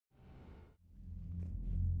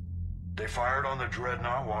They fired on the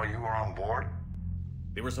Dreadnought while you were on board?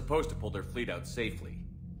 They were supposed to pull their fleet out safely.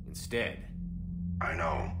 Instead... I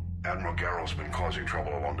know. Admiral Garrow's been causing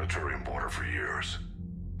trouble along the Turian border for years.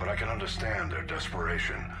 But I can understand their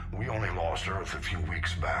desperation. We only lost Earth a few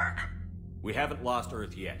weeks back. We haven't lost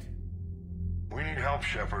Earth yet. We need help,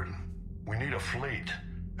 Shepard. We need a fleet.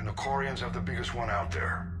 And the Quarians have the biggest one out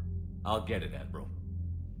there. I'll get it, Admiral.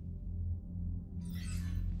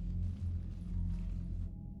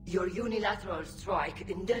 Your unilateral strike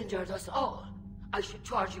endangered us all. I should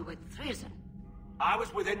charge you with treason. I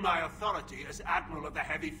was within my authority as Admiral of the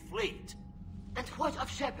Heavy Fleet. And what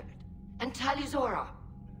of Shepard? And Tali Zora?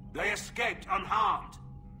 They escaped unharmed.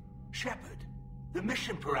 Shepard, the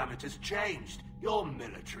mission parameters changed. You're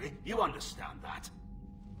military, you understand that.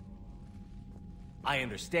 I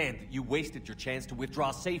understand that you wasted your chance to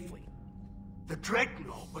withdraw safely. The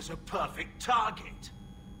Dreadnought was a perfect target.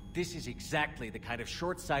 This is exactly the kind of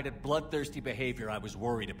short-sighted, bloodthirsty behavior I was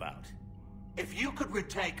worried about. If you could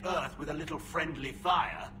retake Earth with a little friendly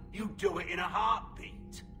fire, you'd do it in a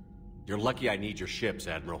heartbeat. You're lucky I need your ships,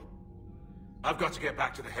 Admiral. I've got to get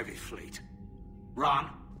back to the Heavy Fleet. Raan,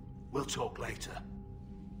 we'll talk later.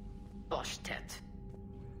 Boshtet.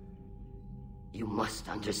 You must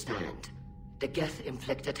understand. The Geth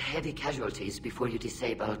inflicted heavy casualties before you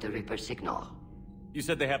disabled the Reaper signal. You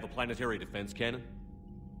said they have a planetary defense cannon?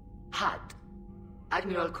 Had.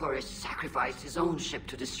 Admiral Koresh sacrificed his own ship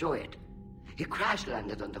to destroy it. He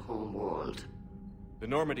crash-landed on the home world. The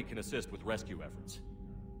Normandy can assist with rescue efforts.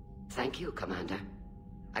 Thank you, Commander.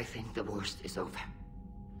 I think the worst is over.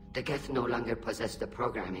 The Geth no longer possess the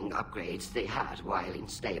programming upgrades they had while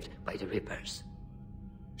enslaved by the Reapers.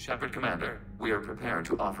 Shepard, Commander, we are prepared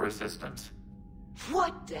to offer assistance.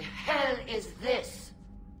 What the hell is this?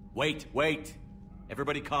 Wait.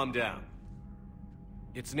 Everybody calm down.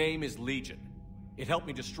 Its name is Legion. It helped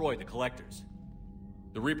me destroy the Collectors.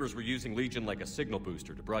 The Reapers were using Legion like a signal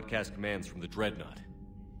booster to broadcast commands from the Dreadnought.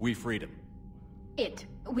 We freed him.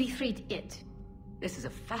 We freed it. This is a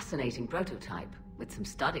fascinating prototype. With some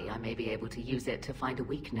study, I may be able to use it to find a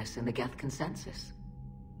weakness in the Geth consensus.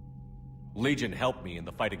 Legion helped me in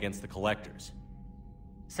the fight against the Collectors.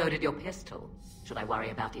 So did your pistol. Should I worry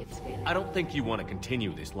about its feelings? I don't think you want to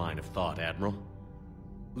continue this line of thought, Admiral.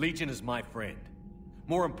 Legion is my friend.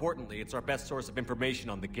 More importantly, it's our best source of information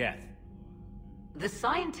on the Geth. The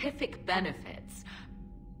scientific benefits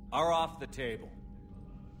are off the table.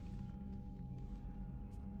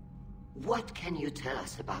 What can you tell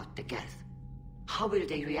us about the Geth? How will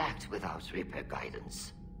they react without Reaper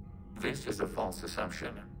guidance? This is a false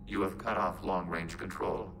assumption. You have cut off long-range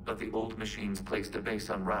control, but the old machines placed a base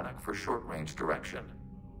on Rannoch for short-range direction.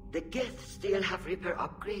 The Geth still have Reaper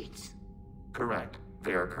upgrades? Correct.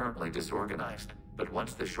 They are currently disorganized, but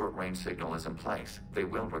once the short-range signal is in place, they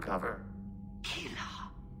will recover.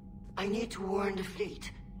 Kila, I need to warn the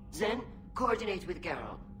fleet. Then, coordinate with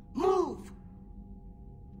Garrow. Move!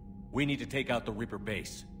 We need to take out the Reaper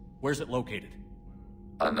base. Where's it located?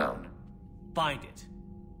 Unknown. Find it.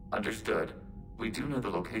 Understood. We do know the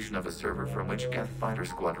location of a server from which Geth fighter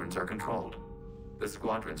squadrons are controlled. The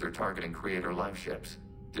squadrons are targeting Creator live ships.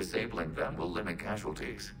 Disabling them will limit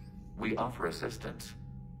casualties. We offer assistance.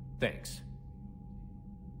 Thanks.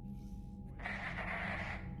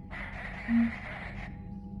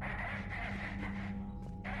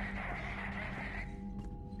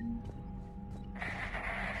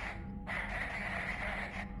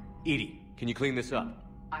 EDI, can you clean this up?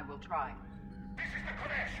 I will try. This is the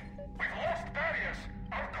Kodesh. We've lost barriers.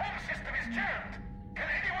 Our comm system is jammed. Can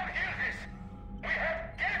anyone hear this? We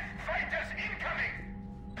have Geth fighters incoming.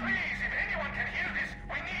 Please, if anyone can hear this,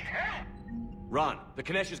 we need help. Raan, the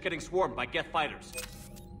Kanesh is getting swarmed by Geth fighters.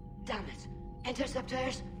 Damn it.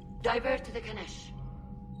 Interceptors, divert to the Kanesh.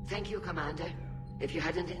 Thank you, Commander. If you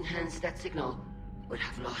hadn't enhanced that signal, we'd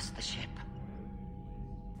have lost the ship.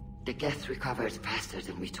 The Geth recovered faster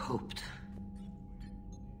than we'd hoped.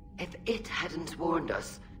 If it hadn't warned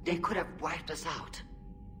us, they could have wiped us out.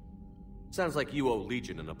 Sounds like you owe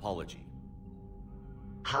Legion an apology.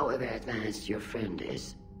 However advanced your friend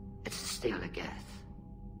is, it's still a Geth.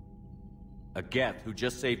 A Geth who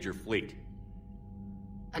just saved your fleet.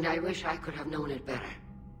 And I wish I could have known it better.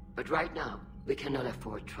 But right now, we cannot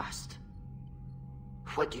afford trust.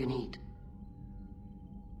 What do you need?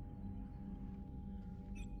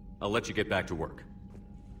 I'll let you get back to work.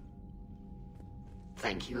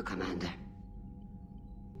 Thank you, Commander.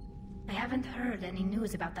 I haven't heard any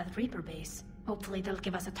news about that Reaper base. Hopefully they'll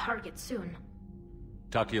give us a target soon.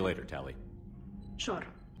 Talk to you later, Tali. Sure.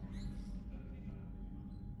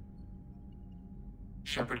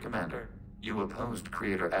 Shepard, Commander, you opposed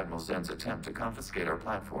Creator Admiral Zen's attempt to confiscate our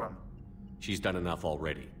platform. She's done enough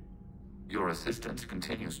already. Your assistance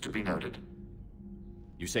continues to be noted.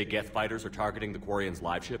 You say Geth fighters are targeting the Quarians'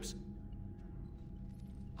 live ships?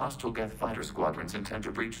 Hostile Geth fighter squadrons intend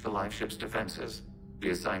to breach the live ship's defenses. The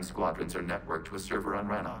assigned squadrons are networked to a server on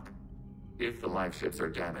Rannoch. If the live ships are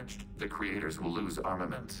damaged, the creators will lose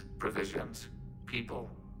armaments, provisions, people.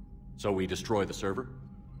 So we destroy the server?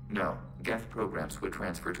 No, Geth programs would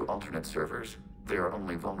transfer to alternate servers. They are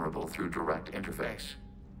only vulnerable through direct interface.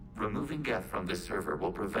 Removing Geth from this server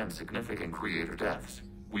will prevent significant creator deaths.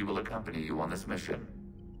 We will accompany you on this mission.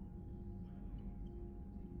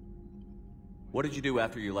 What did you do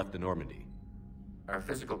after you left the Normandy? Our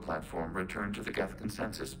physical platform returned to the Geth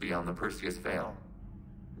consensus beyond the Perseus Veil.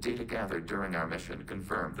 Data gathered during our mission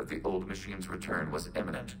confirmed that the old machine's return was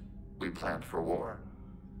imminent. We planned for war.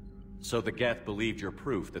 So the Geth believed your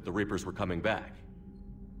proof that the Reapers were coming back?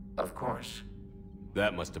 Of course.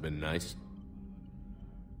 That must have been nice.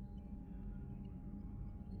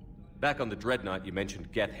 Back on the Dreadnought, you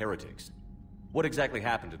mentioned Geth heretics. What exactly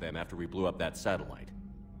happened to them after we blew up that satellite?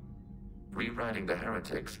 Rewriting the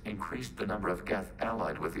heretics increased the number of Geth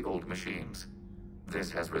allied with the old machines. This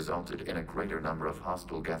has resulted in a greater number of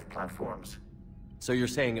hostile Geth platforms. So you're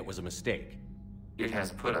saying it was a mistake? It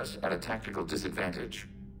has put us at a tactical disadvantage.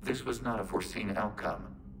 This was not a foreseen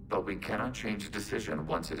outcome, but we cannot change a decision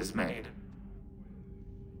once it is made.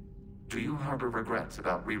 Do you harbor regrets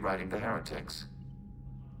about rewriting the heretics?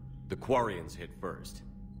 The Quarians hit first.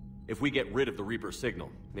 If we get rid of the Reaper signal,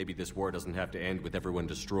 maybe this war doesn't have to end with everyone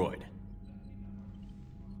destroyed.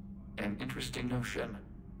 An interesting notion.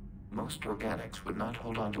 Most organics would not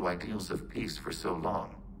hold on to ideals of peace for so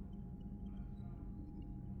long.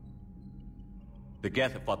 The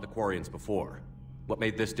Geth have fought the Quarians before. What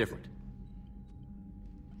made this different?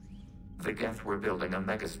 The Geth were building a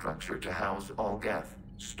megastructure to house all Geth,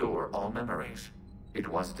 store all memories. It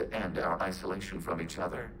was to end our isolation from each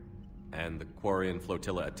other. And the Quarian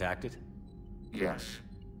flotilla attacked it? Yes.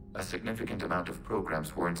 A significant amount of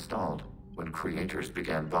programs were installed when creators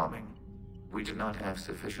began bombing. We did not have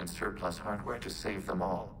sufficient surplus hardware to save them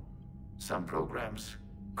all. Some programs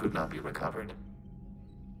could not be recovered.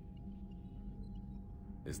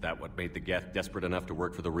 Is that what made the Geth desperate enough to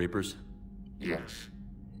work for the Reapers? Yes.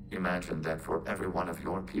 Imagine that for every one of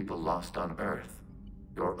your people lost on Earth,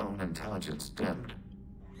 your own intelligence dimmed.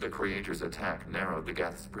 The Creator's attack narrowed the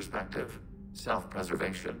Geth's perspective.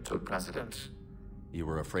 Self-preservation took precedence. You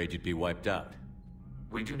were afraid you'd be wiped out.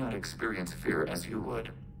 We do not experience fear as you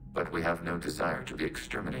would, but we have no desire to be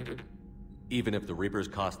exterminated. Even if the Reapers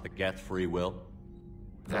cost the Geth free will?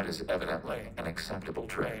 That is evidently an acceptable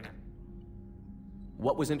trade.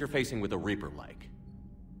 What was interfacing with a Reaper like?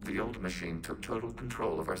 The old machine took total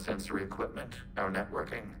control of our sensory equipment, our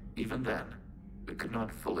networking. Even then, we could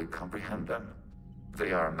not fully comprehend them.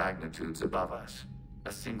 They are magnitudes above us.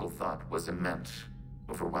 A single thought was immense,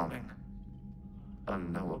 overwhelming,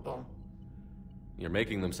 unknowable. You're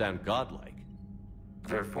making them sound godlike.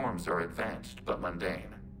 Their forms are advanced but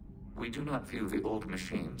mundane. We do not view the old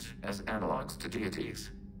machines as analogs to deities.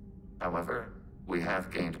 However, we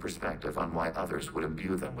have gained perspective on why others would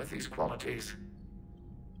imbue them with these qualities.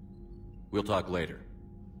 We'll talk later.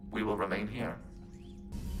 We will remain here.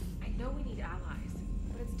 I know we need allies,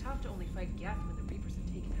 but it's tough to only fight Geth when the Reapers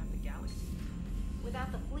have taken half the galaxy.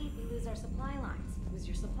 Without the fleet, we lose our supply lines. Lose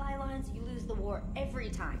your supply lines, you lose the war every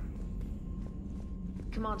time.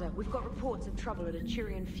 Commander, we've got reports of trouble at a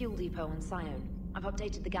Turian fuel depot on Sion. I've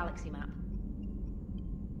updated the galaxy map.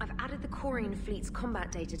 I've added the Quarian fleet's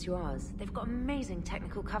combat data to ours. They've got amazing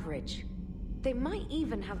technical coverage. They might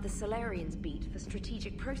even have the Solarians beat for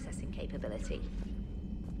strategic processing capability.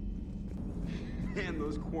 Man,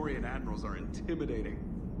 those Quarian admirals are intimidating.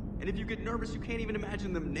 And if you get nervous, you can't even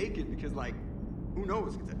imagine them naked because, like, who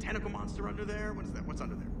knows? It's a tentacle monster under there? What is that? What's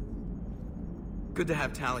under there? Good to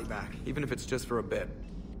have Tali back, even if it's just for a bit.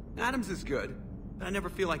 Adams is good, but I never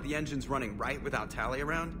feel like the engine's running right without Tali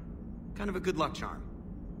around. Kind of a good luck charm.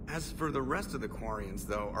 As for the rest of the Quarians,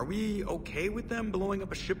 though, are we okay with them blowing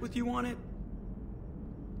up a ship with you on it?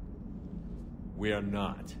 We are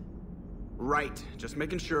not. Right, just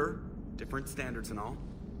making sure. Different standards and all.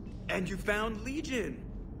 And you found Legion!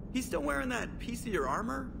 He's still wearing that piece of your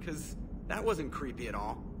armor? Because that wasn't creepy at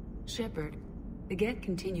all. Shepard, the Geth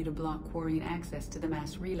continue to block Quarian access to the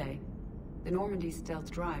mass relay. The Normandy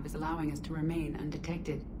stealth drive is allowing us to remain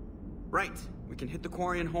undetected. Right. We can hit the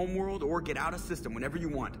Quarian homeworld or get out of system whenever you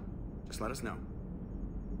want. Just let us know.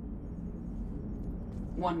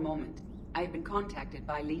 One moment. I have been contacted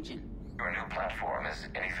by Legion. Your new platform is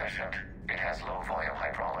inefficient. It has low-volume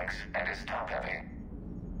hydraulics and is top-heavy.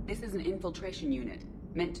 This is an infiltration unit,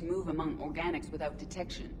 meant to move among organics without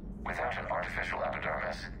detection. Without an artificial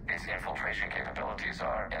epidermis, its infiltration capabilities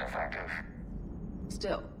are ineffective.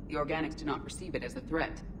 Still, the organics do not perceive it as a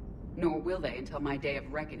threat. Nor will they until my day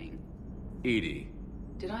of reckoning. EDI.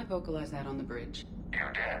 Did I vocalize that on the bridge? You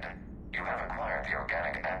did. You have acquired the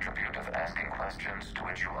organic attribute of asking questions to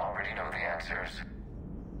which you already know the answers.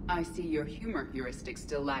 I see your humor heuristics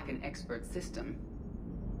still lack an expert system.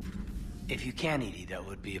 If you can, EDI, that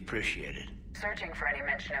would be appreciated. Searching for any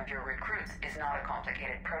mention of your recruits is not a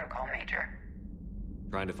complicated protocol, Major.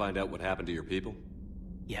 Trying to find out what happened to your people?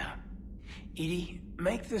 Yeah. EDI,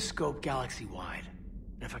 make the scope galaxy-wide.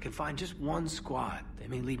 And if I can find just one squad, they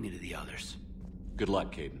may lead me to the others. Good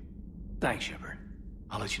luck, Caden. Thanks, Shepard.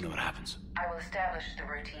 I'll let you know what happens. I will establish the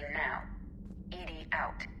routine now. EDI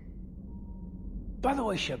out. By the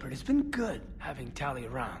way, Shepard, it's been good having Tali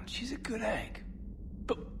around. She's a good egg.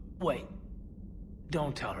 But wait.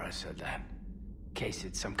 Don't tell her I said that. In case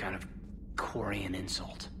it's some kind of Quarian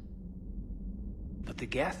insult. But the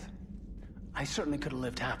Geth? I certainly could have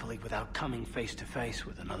lived happily without coming face to face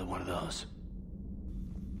with another one of those.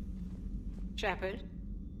 Shepard,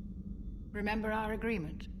 remember our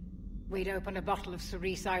agreement? We'd open a bottle of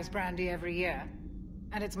cerise brandy every year,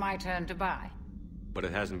 and it's my turn to buy. But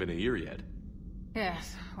it hasn't been a year yet.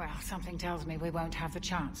 Yes, well, something tells me we won't have the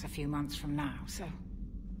chance a few months from now, so...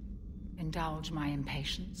 indulge my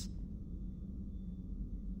impatience.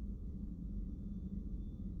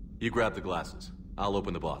 You grab the glasses. I'll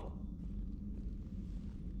open the bottle.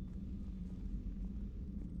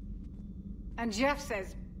 And Jeff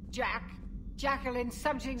says, Jacqueline,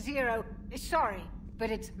 Subject Zero, sorry,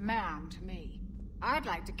 but it's ma'am to me. I'd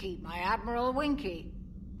like to keep my Admiral Winky.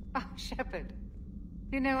 Oh, Shepard,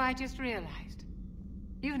 you know, I just realized.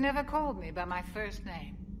 You've never called me by my first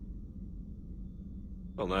name.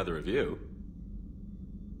 Well, neither of you.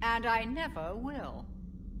 And I never will.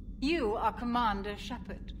 You are Commander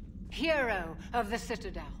Shepard, hero of the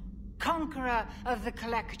Citadel, conqueror of the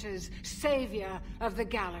Collectors, savior of the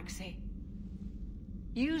galaxy.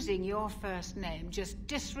 Using your first name just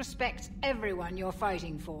disrespects everyone you're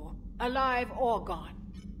fighting for, alive or gone.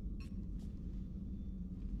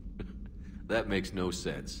 That makes no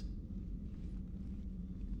sense.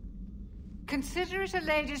 Consider it a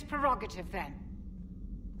lady's prerogative, then.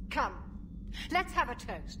 Come, let's have a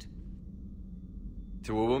toast.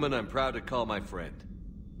 To a woman I'm proud to call my friend.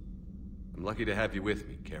 I'm lucky to have you with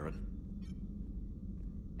me, Karen.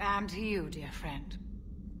 And to you, dear friend.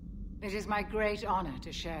 It is my great honor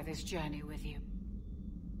to share this journey with you.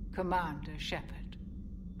 Commander Shepard.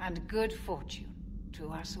 And good fortune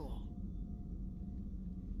to us all.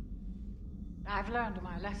 I've learned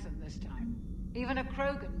my lesson this time. Even a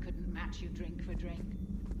Krogan couldn't match you drink for drink.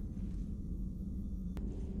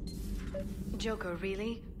 Joker,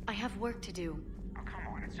 really? I have work to do. Oh, come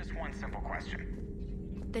on, it's just one simple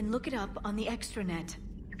question. Then look it up on the extranet.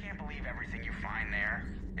 You can't believe everything you find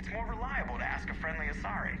there. It's more reliable to ask a friendly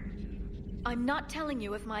Asari. I'm not telling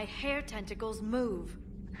you if my hair tentacles move.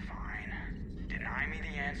 Fine. Deny me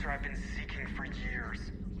the answer I've been seeking for years.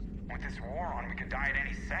 With this war on, we could die at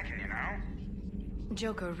any second, you know?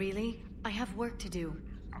 Joker, really? I have work to do.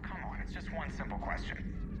 Oh, come on, it's just one simple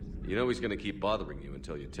question. You know he's gonna keep bothering you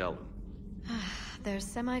until you tell him. They're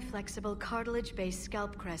semi-flexible cartilage-based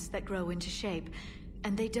scalp crests that grow into shape,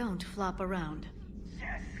 and they don't flop around.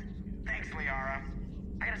 Yes. Thanks, Liara.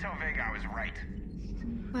 I gotta tell Vega I was right.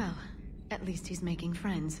 Well, at least he's making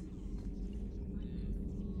friends.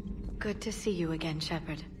 Good to see you again,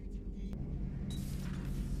 Shepard.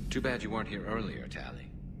 Too bad you weren't here earlier, Tali.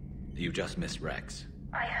 You just missed Rex.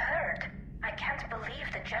 I heard. I can't believe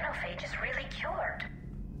the genophage is really cured.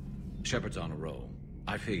 Shepard's on a roll.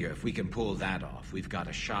 I figure if we can pull that off, we've got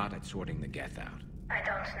a shot at sorting the Geth out. I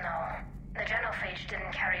don't know. The genophage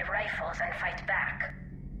didn't carry rifles and fight back.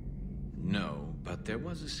 No, but there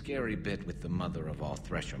was a scary bit with the mother of all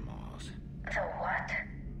Thresher Maws. The what?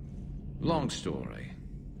 Long story.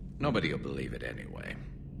 Nobody'll believe it anyway.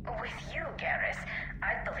 With you, Garrus,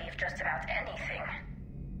 I'd believe just about anything.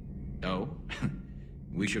 Oh?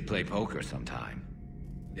 We should play poker sometime.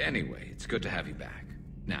 Anyway, it's good to have you back.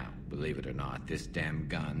 Now, believe it or not, this damn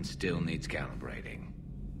gun still needs calibrating.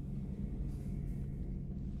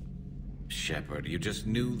 Shepard, you just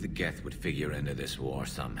knew the Geth would figure into this war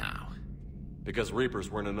somehow. Because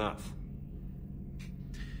Reapers weren't enough.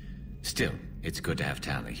 Still, it's good to have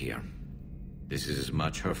Tali here. This is as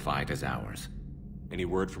much her fight as ours. Any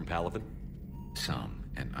word from Palaven? Some,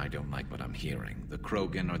 and I don't like what I'm hearing. The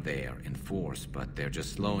Krogan are there in force, but they're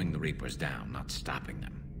just slowing the Reapers down, not stopping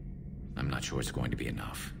them. I'm not sure it's going to be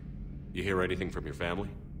enough. You hear anything from your family?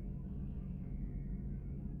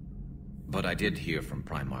 But I did hear from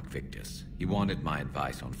Primarch Victus. He wanted my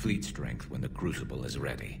advice on fleet strength when the Crucible is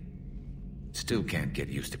ready. Still can't get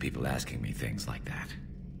used to people asking me things like that.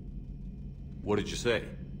 What did you say?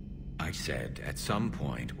 I said, at some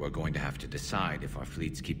point, we're going to have to decide if our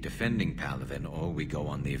fleets keep defending Palaven or we go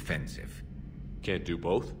on the offensive. Can't do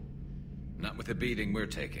both? Not with the beating we're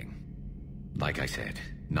taking. Like I said,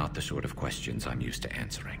 not the sort of questions I'm used to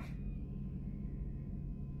answering.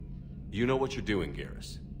 You know what you're doing,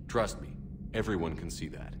 Garrus. Trust me, everyone can see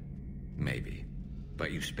that. Maybe.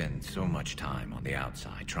 But you spend so much time on the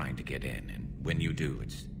outside trying to get in, and when you do,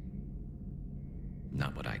 it's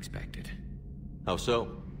not what I expected. How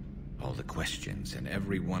so? All the questions, and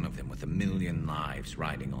every one of them with a million lives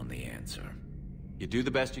riding on the answer. You do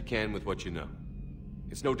the best you can with what you know.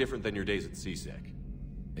 It's no different than your days at CSEC.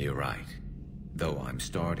 You're right. Though I'm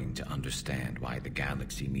starting to understand why the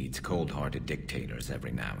galaxy needs cold-hearted dictators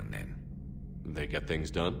every now and then. They get things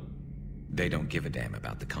done? They don't give a damn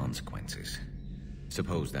about the consequences.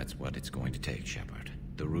 Suppose that's what it's going to take, Shepard.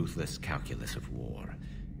 The ruthless calculus of war.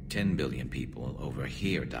 10 billion people over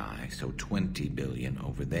here die, so 20 billion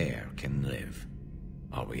over there can live.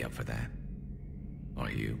 Are we up for that?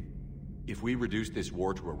 Are you? If we reduce this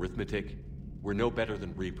war to arithmetic, we're no better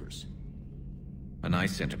than Reapers. A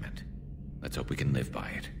nice sentiment. Let's hope we can live by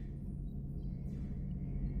it.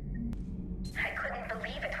 I couldn't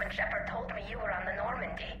believe it when Shepard told me you were on the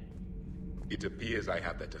Normandy. It appears I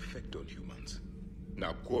have that effect on humans.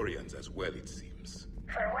 Now Quarians as well, it seems.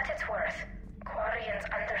 For what it's worth, Quarians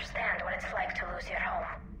understand what it's like to lose your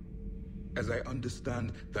home. As I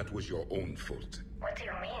understand, that was your own fault. What do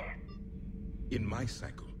you mean? In my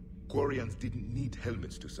cycle, Quarians didn't need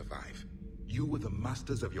helmets to survive. You were the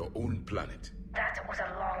masters of your own planet. That was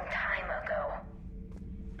a long time ago.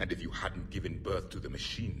 And if you hadn't given birth to the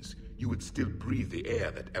machines, you would still breathe the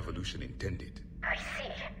air that evolution intended. I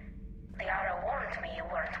see. Liara warned me you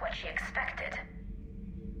weren't what she expected.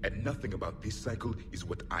 And nothing about this cycle is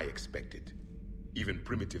what I expected. Even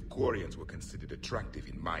primitive Quarians were considered attractive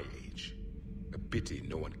in my age. A pity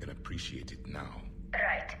no one can appreciate it now.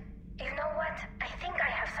 Right. You know what? I think I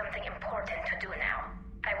have something important to do now.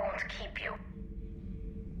 I won't keep you.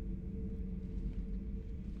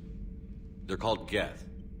 They're called Geth.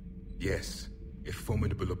 Yes, a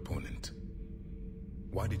formidable opponent.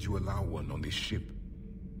 Why did you allow one on this ship?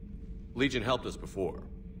 Legion helped us before.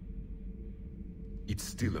 It's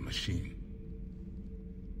still a machine.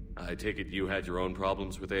 I take it you had your own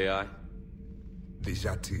problems with AI? The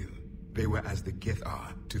Jatil. They were as the Geth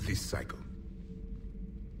are to this cycle.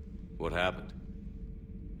 What happened?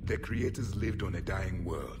 Their creators lived on a dying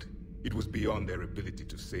world. It was beyond their ability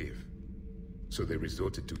to save. So they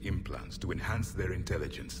resorted to implants to enhance their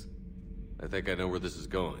intelligence. I think I know where this is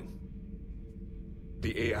going.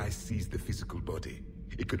 The AI seized the physical body.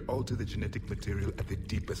 It could alter the genetic material at the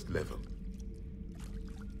deepest level.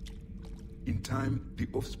 In time, the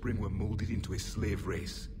offspring were molded into a slave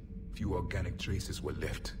race. Few organic traces were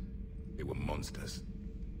left. They were monsters.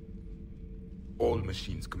 All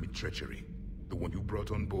machines commit treachery. The one you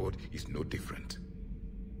brought on board is no different.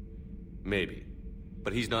 Maybe.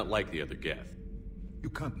 But he's not like the other Geth. You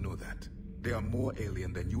can't know that. They are more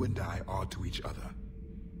alien than you and I are to each other.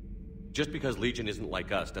 Just because Legion isn't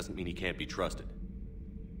like us doesn't mean he can't be trusted.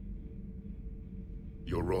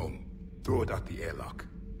 You're wrong. Throw it out the airlock.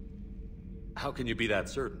 How can you be that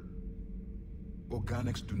certain?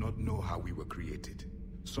 Organics do not know how we were created.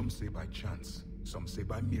 Some say by chance, some say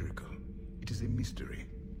by miracle. It is a mystery.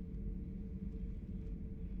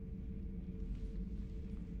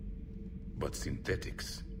 But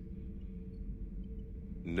synthetics...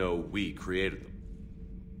 No, we created them.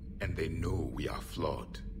 And they know we are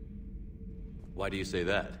flawed. Why do you say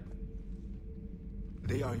that?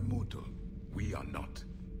 They are immortal. We are not.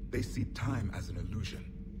 They see time as an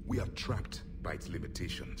illusion. We are trapped by its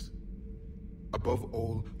limitations. Above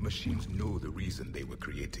all, machines know the reason they were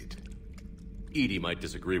created. EDI might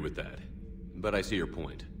disagree with that, but I see your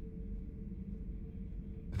point.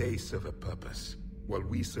 They serve a purpose, while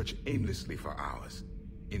we search aimlessly for ours.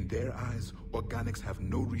 In their eyes, organics have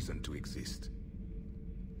no reason to exist.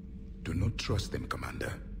 Do not trust them,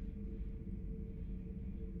 Commander.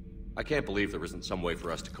 I can't believe there isn't some way for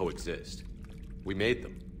us to coexist. We made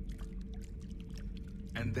them.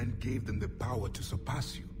 And then gave them the power to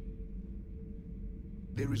surpass you.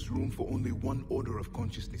 There is room for only one order of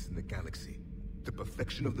consciousness in the galaxy. The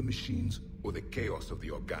perfection of the machines or the chaos of the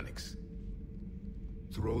organics.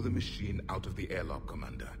 Throw the machine out of the airlock,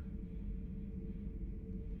 Commander.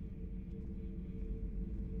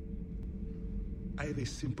 I have a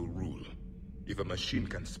simple rule. If a machine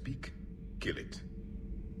can speak, kill it.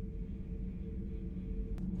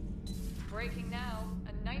 Breaking now,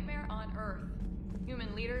 a nightmare on Earth.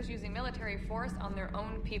 Human leaders using military force on their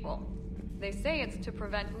own people. They say it's to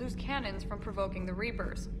prevent loose cannons from provoking the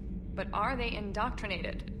Reapers. But are they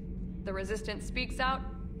indoctrinated? The Resistance speaks out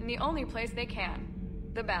in the only place they can.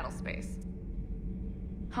 The battle space.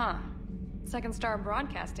 Huh. Second Star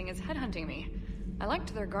Broadcasting is headhunting me. I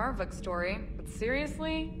liked their Garvuk story, but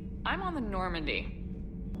seriously? I'm on the Normandy.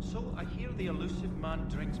 So I hear the elusive man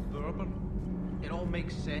drinks bourbon. It all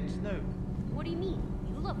makes sense now. What do you mean?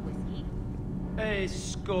 You love whiskey. Hey,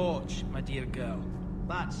 Scotch, my dear girl.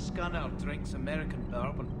 That scunner drinks American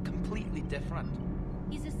bourbon. Completely different.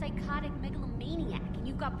 He's a psychotic megalomaniac, and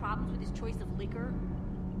you've got problems with his choice of liquor?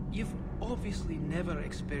 You've obviously never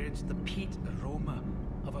experienced the peat aroma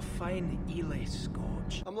of a fine Ely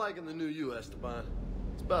Scotch. I'm liking the new you, Esteban.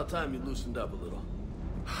 It's about time you loosened up a little.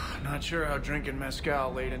 Not sure how drinking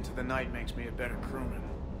mezcal late into the night makes me a better crewman.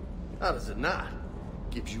 How does it not?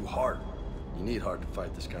 Gives you heart. You need heart to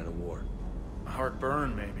fight this kind of war. A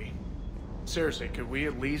heartburn, maybe. Seriously, could we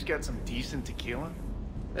at least get some decent tequila?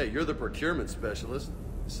 Hey, you're the procurement specialist.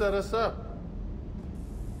 Set us up.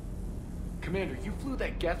 Commander, you flew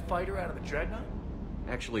that Geth fighter out of the Dreadnought?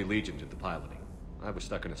 Actually, Legion did the piloting. I was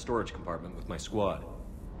stuck in a storage compartment with my squad.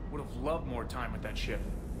 Would have loved more time with that ship.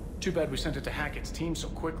 Too bad we sent it to Hackett's team so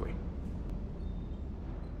quickly.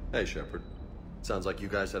 Hey, Shepard. Sounds like you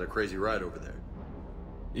guys had a crazy ride over there.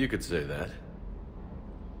 You could say that.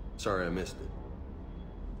 Sorry I missed it.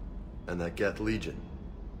 And that Geth Legion.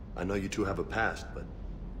 I know you two have a past, but...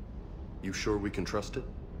 you sure we can trust it?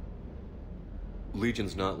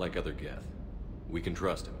 Legion's not like other Geth. We can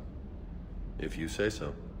trust him. If you say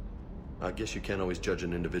so. I guess you can't always judge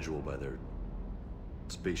an individual by their...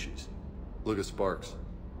 species. Look at Sparks.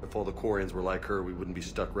 If all the Quarians were like her, we wouldn't be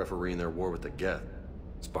stuck refereeing their war with the Geth.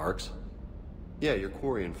 Sparks? Yeah, your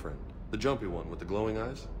Quarian friend. The jumpy one with the glowing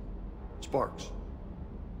eyes. Sparks.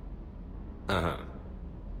 Uh-huh.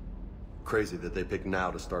 Crazy that they pick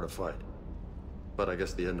now to start a fight. But I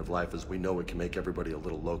guess the end of life as we know it can make everybody a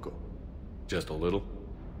little loco. Just a little?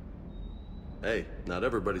 Hey, not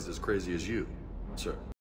everybody's as crazy as you, sir.